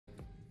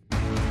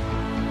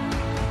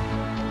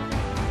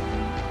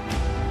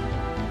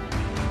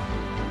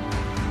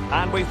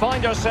And we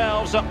find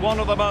ourselves at one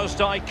of the most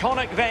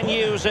iconic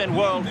venues in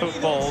world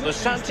football, the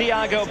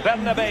Santiago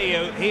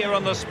Bernabeu, here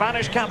in the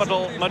Spanish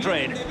capital,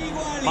 Madrid.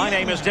 My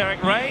name is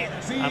Derek Ray,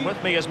 and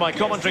with me is my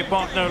commentary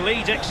partner,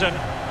 Lee Dixon,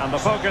 and the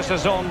focus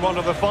is on one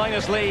of the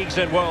finest leagues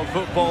in world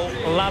football,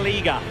 La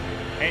Liga.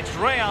 It's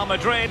Real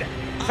Madrid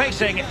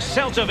facing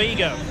Celta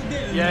Vigo.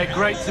 Yeah,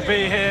 great to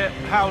be here.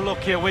 How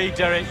lucky are we,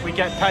 Derek? We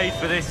get paid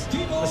for this.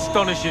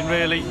 Astonishing,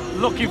 really.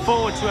 Looking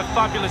forward to a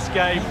fabulous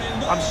game.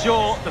 I'm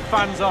sure the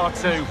fans are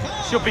too.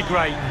 Should be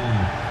great.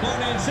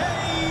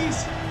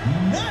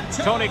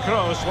 Toni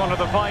Kroos, one of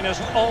the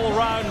finest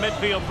all-round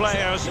midfield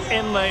players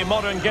in the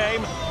modern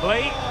game.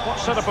 Lee, what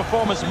sort of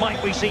performance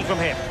might we see from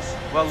him?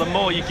 Well, the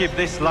more you give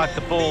this lad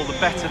the ball, the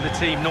better the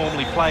team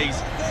normally plays.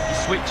 He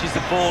switches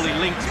the ball, he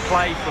links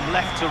play from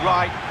left to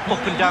right, up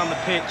and down the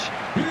pitch.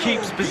 He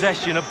keeps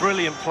possession, a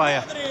brilliant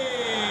player.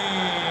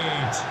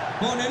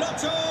 Con el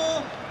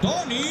 8,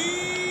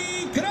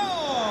 Toni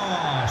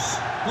Kroos.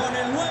 Con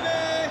el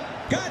 9,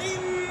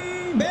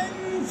 Karim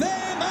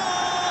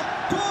Benzema.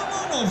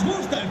 Cómo nos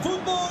gusta el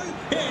fútbol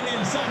en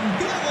el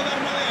Santiago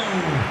Bernabéu.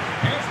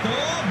 Esto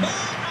va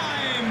a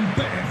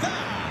empezar.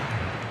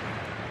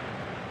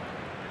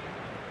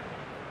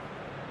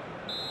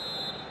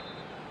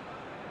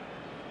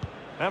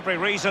 Every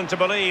reason to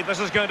believe this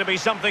is going to be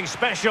something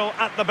special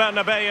at the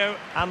Bernabeu,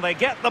 and they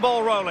get the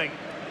ball rolling.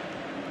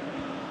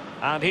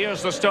 And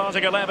here's the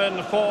starting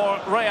 11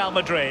 for Real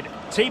Madrid.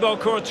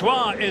 Thibaut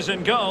Courtois is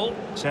in goal.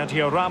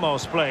 Sergio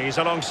Ramos plays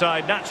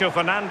alongside Nacho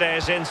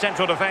Fernandez in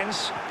central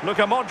defence.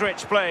 Luka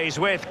Modric plays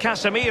with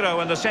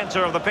Casemiro in the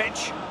centre of the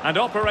pitch. And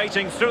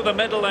operating through the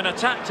middle in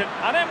attack,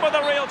 and in with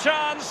a real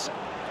chance.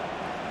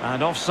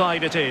 And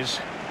offside it is.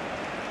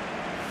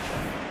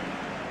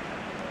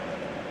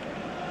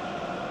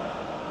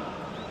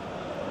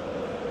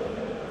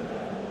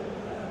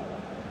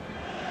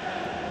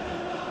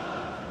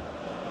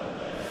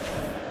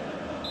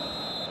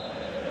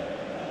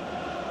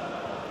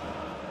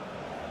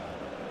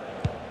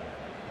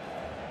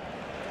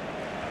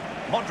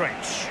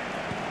 Modric.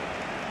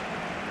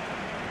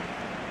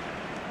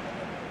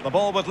 The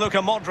ball with Luka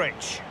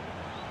Modric.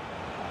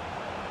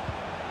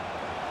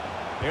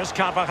 Here's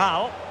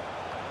Carvajal.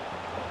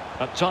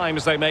 At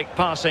times they make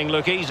passing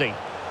look easy.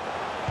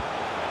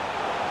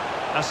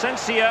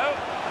 Asensio.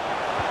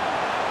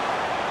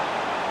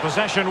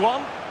 Possession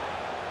one.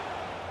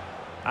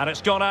 And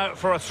it's gone out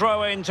for a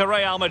throw-in to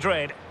Real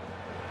Madrid.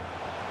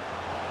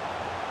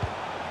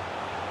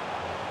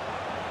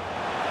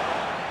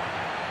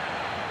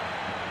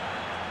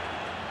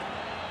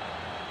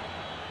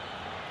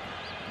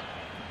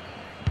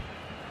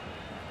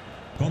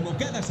 Como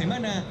cada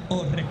semana,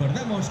 os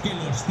recordamos que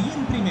los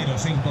 100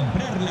 primeros en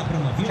comprar la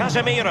promoción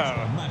Casemiro.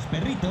 más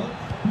perrito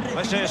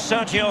This is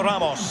Sergio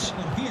Ramos.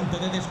 %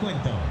 de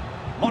descuento.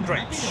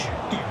 Modric.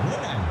 ¡Que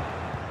vuelan!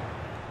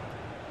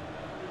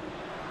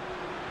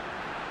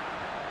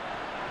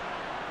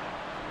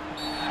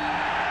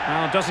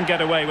 Oh, doesn't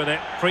get away with it.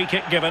 Free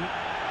kick given.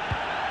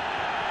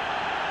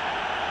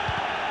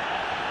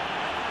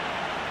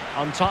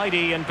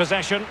 Untidy in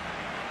possession.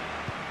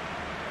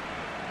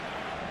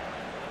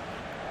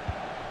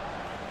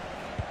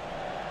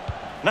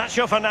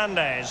 Nacho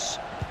Fernandez.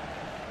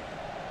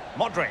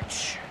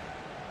 Modric.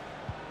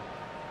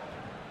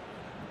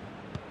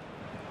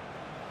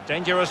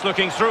 Dangerous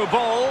looking through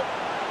ball.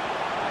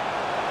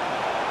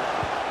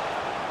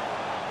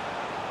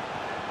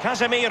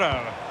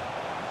 Casemiro.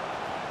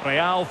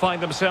 Real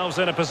find themselves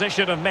in a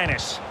position of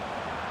menace.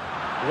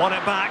 Won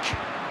it back.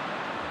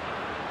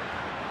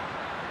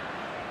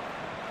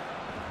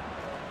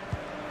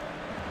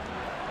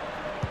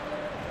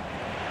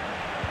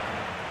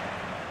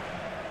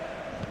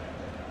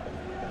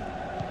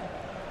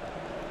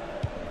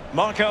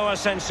 Marco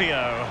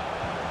Asensio.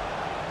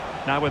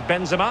 Now with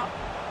Benzema.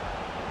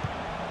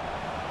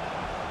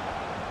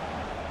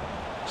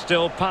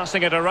 Still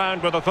passing it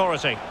around with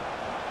authority.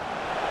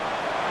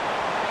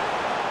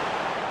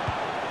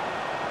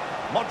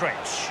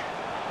 Modric.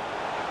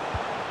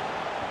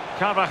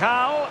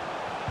 Carvajal.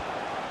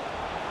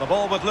 The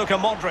ball with Luka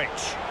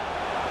Modric.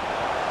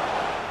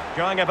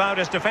 Going about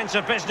his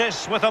defensive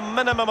business with a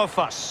minimum of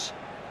fuss.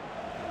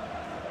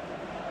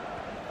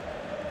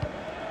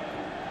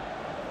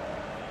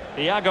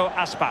 Iago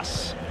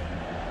Aspas.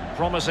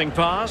 Promising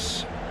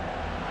pass.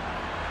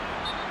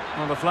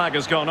 Well, the flag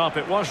has gone up.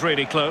 It was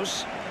really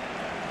close.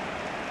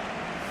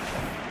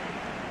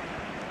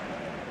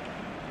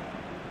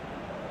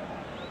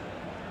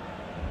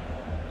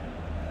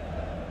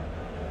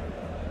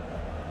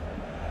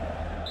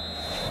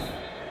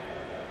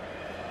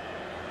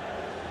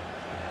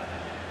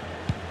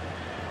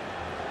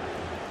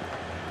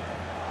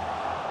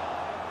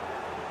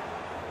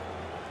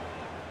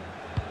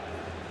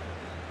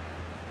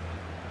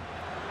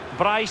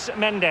 Bryce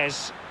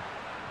Mendes.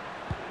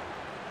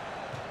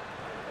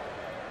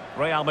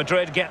 Real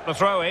Madrid get the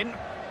throw in.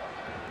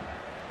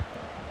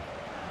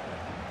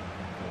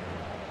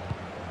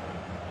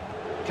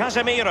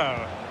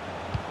 Casemiro.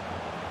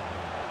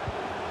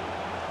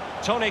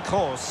 Toni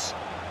Kroos.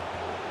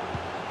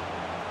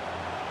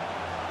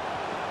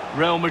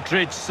 Real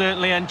Madrid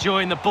certainly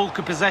enjoying the bulk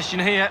of possession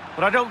here,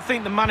 but I don't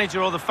think the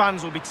manager or the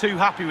fans will be too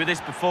happy with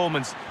this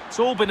performance. It's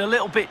all been a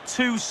little bit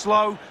too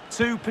slow,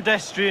 too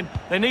pedestrian.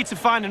 They need to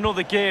find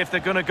another gear if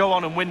they're going to go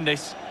on and win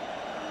this.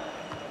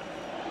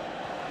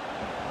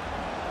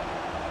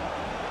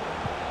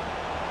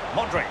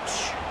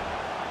 Modric.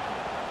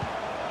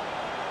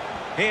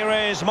 Here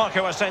is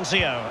Marco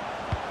Asensio.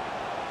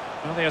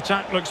 Well, the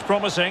attack looks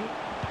promising.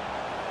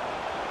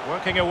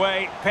 Working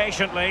away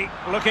patiently,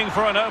 looking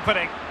for an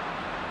opening.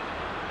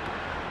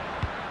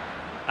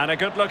 And a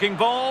good-looking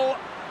ball.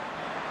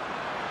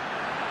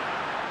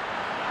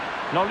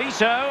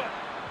 Nolito.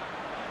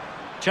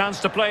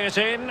 Chance to play it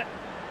in.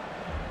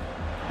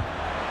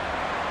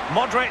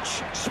 Modric,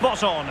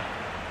 spot on.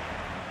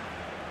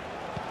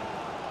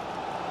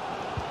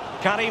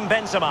 Karim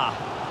Benzema.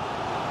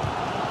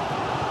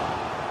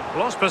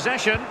 Lost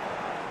possession.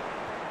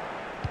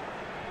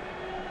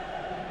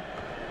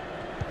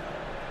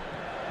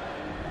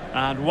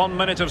 And 1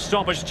 minute of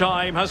stoppage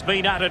time has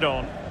been added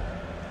on.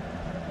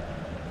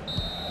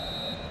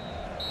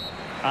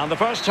 And the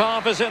first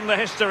half is in the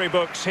history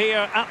books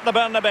here at the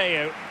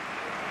Bernabeu.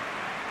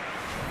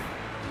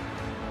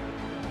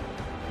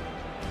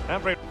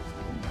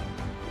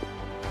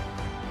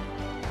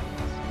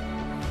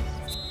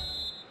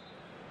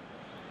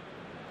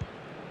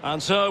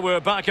 And so we're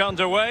back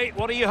underway.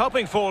 What are you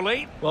hoping for,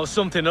 Lee? Well,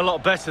 something a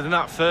lot better than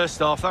that first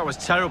half. That was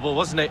terrible,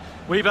 wasn't it?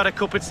 We've had a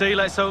cup of tea.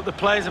 Let's hope the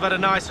players have had a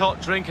nice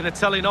hot drink and are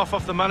telling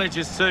off the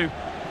managers too.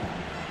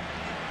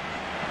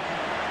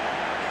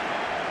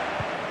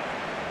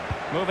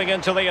 Moving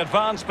into the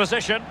advanced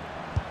position.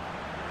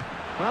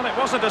 Well, it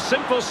wasn't a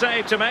simple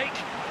save to make.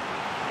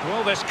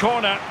 Will this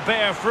corner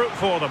bear fruit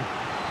for them?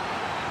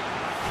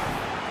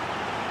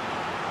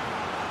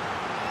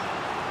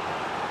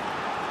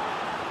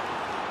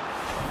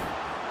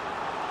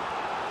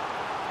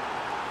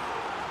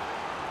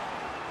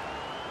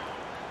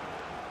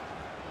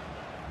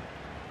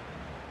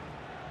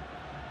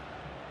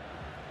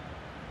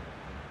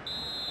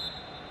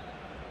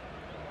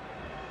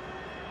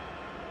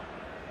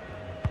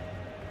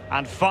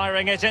 And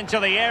firing it into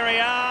the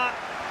area.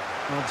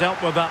 Well,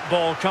 dealt with that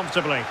ball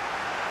comfortably.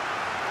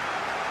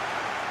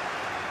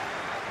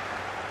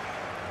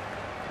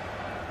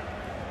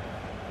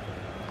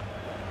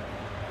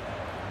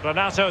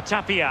 Renato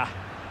Tapia.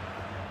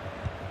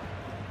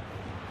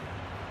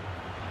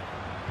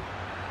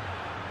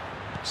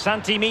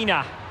 Santi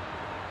Mina.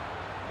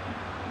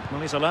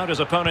 Well, he's allowed his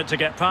opponent to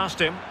get past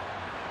him.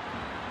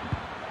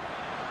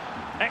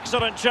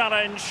 Excellent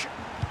challenge.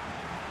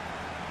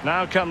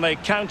 Now can they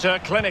counter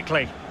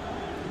clinically?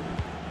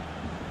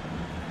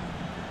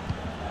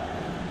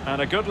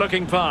 And a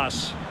good-looking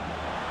pass.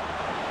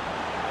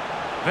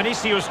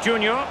 Vinicius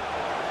Junior.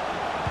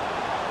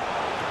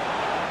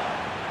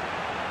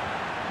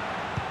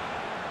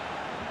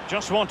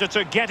 Just wanted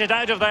to get it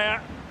out of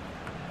there.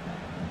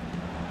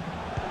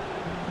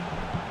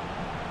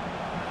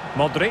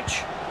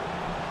 Modric.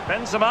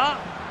 Benzema.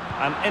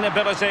 An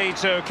inability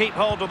to keep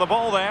hold of the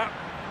ball there.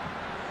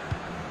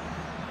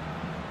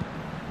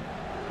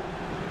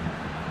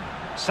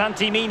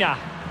 Santi Mina.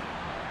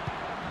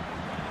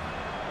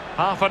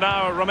 Half an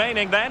hour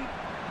remaining then.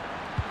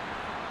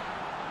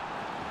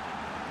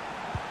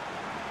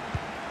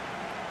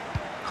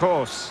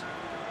 Course.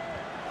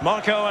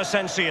 Marco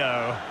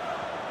Asensio.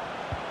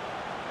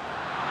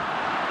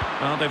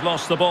 Well, they've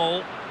lost the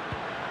ball.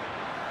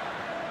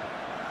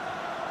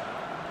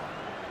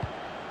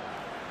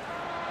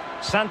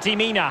 Santi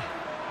Mina.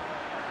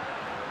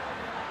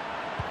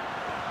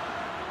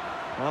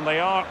 And they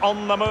are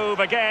on the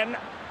move again.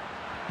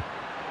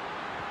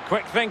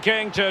 Quick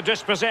thinking to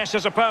dispossess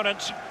his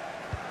opponent.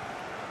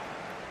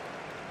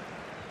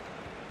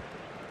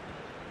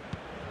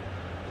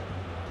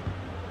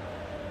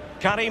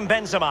 Karim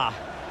Benzema.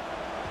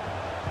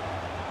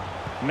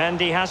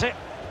 Mendy has it.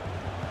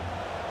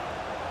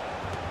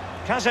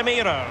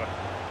 Casemiro.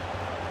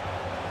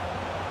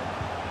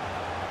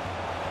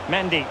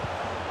 Mendy.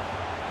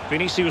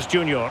 Vinicius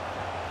Junior.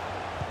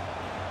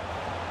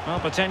 Well,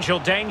 potential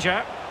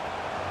danger.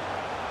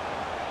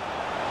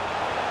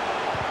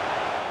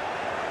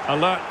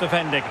 Alert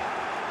defending.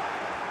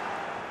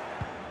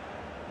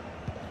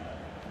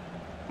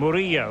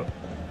 Murillo.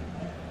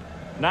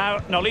 Now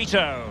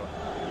Nolito.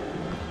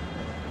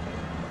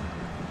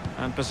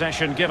 And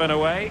possession given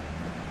away.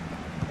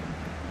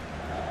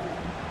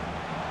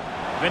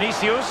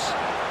 Vinicius.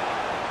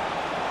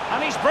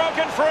 And he's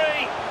broken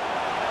free.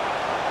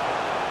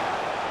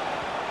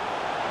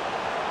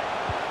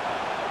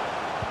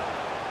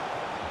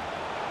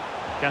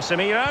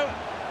 Casemiro.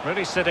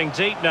 Really sitting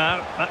deep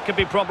now. That could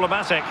be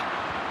problematic.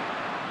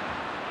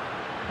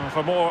 Well,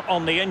 for more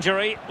on the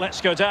injury, let's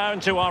go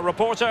down to our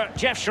reporter,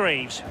 Jeff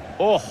Shreves.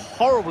 Oh,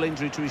 horrible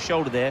injury to his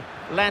shoulder there.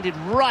 Landed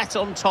right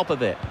on top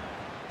of it.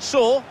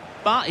 Sore,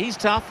 but he's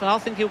tough, and I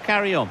think he'll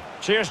carry on.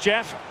 Cheers,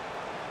 Jeff.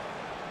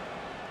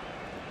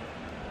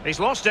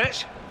 He's lost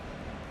it.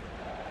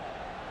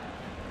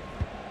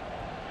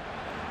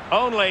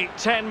 Only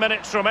 10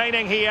 minutes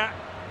remaining here.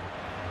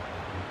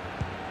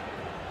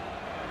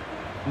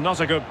 Not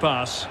a good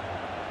pass.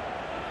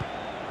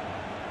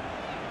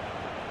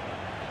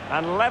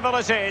 And level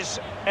it is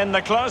in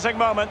the closing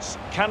moments.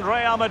 Can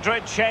Real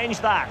Madrid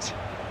change that?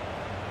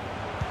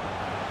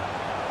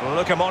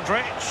 Luka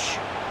Modric.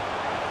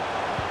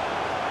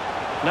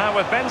 Now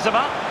with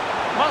Benzema.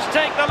 Must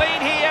take the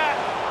lead here.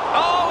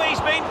 Oh,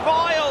 he's been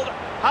foiled.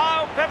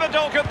 How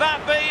pivotal could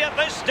that be at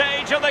this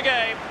stage of the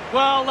game?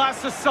 Well,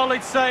 that's a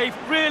solid save.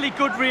 Really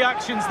good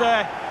reactions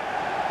there.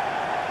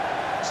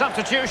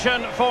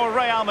 Substitution for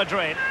Real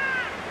Madrid.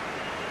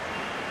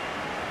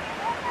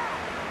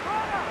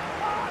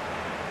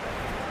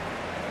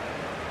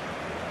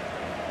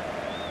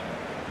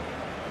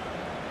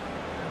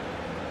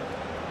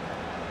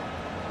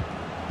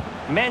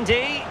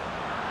 Mendy.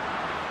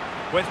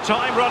 With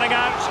time running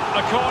out,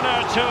 a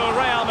corner to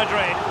Real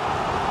Madrid.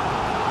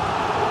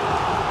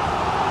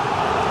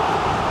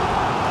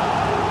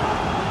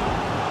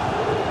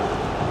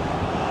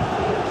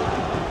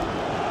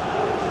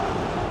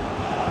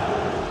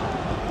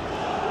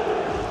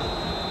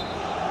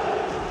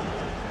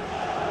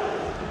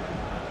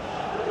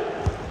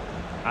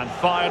 And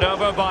fired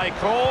over by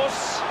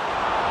Kroos.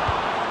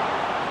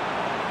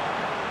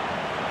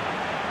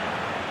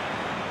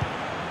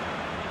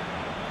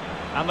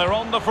 And they're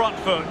on the front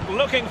foot,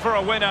 looking for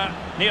a winner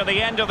near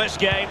the end of this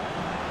game.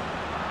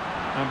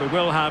 And we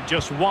will have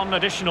just one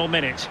additional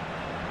minute.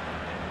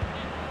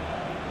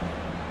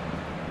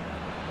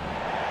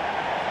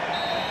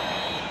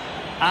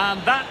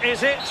 And that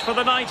is it for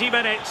the 90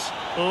 minutes.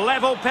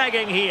 Level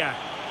pegging here.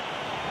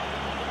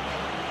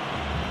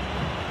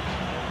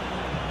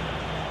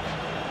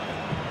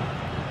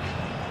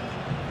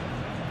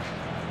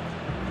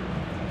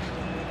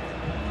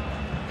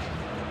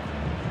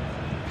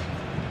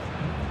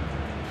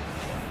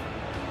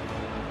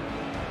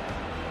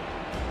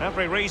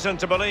 Every reason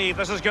to believe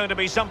this is going to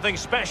be something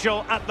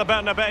special at the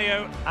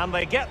Bernabeu, and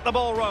they get the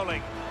ball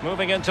rolling.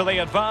 Moving into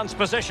the advanced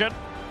position.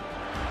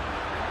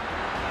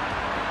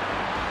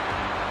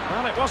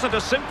 Well, it wasn't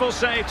a simple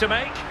save to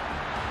make.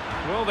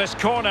 Will this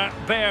corner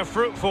bear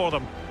fruit for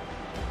them?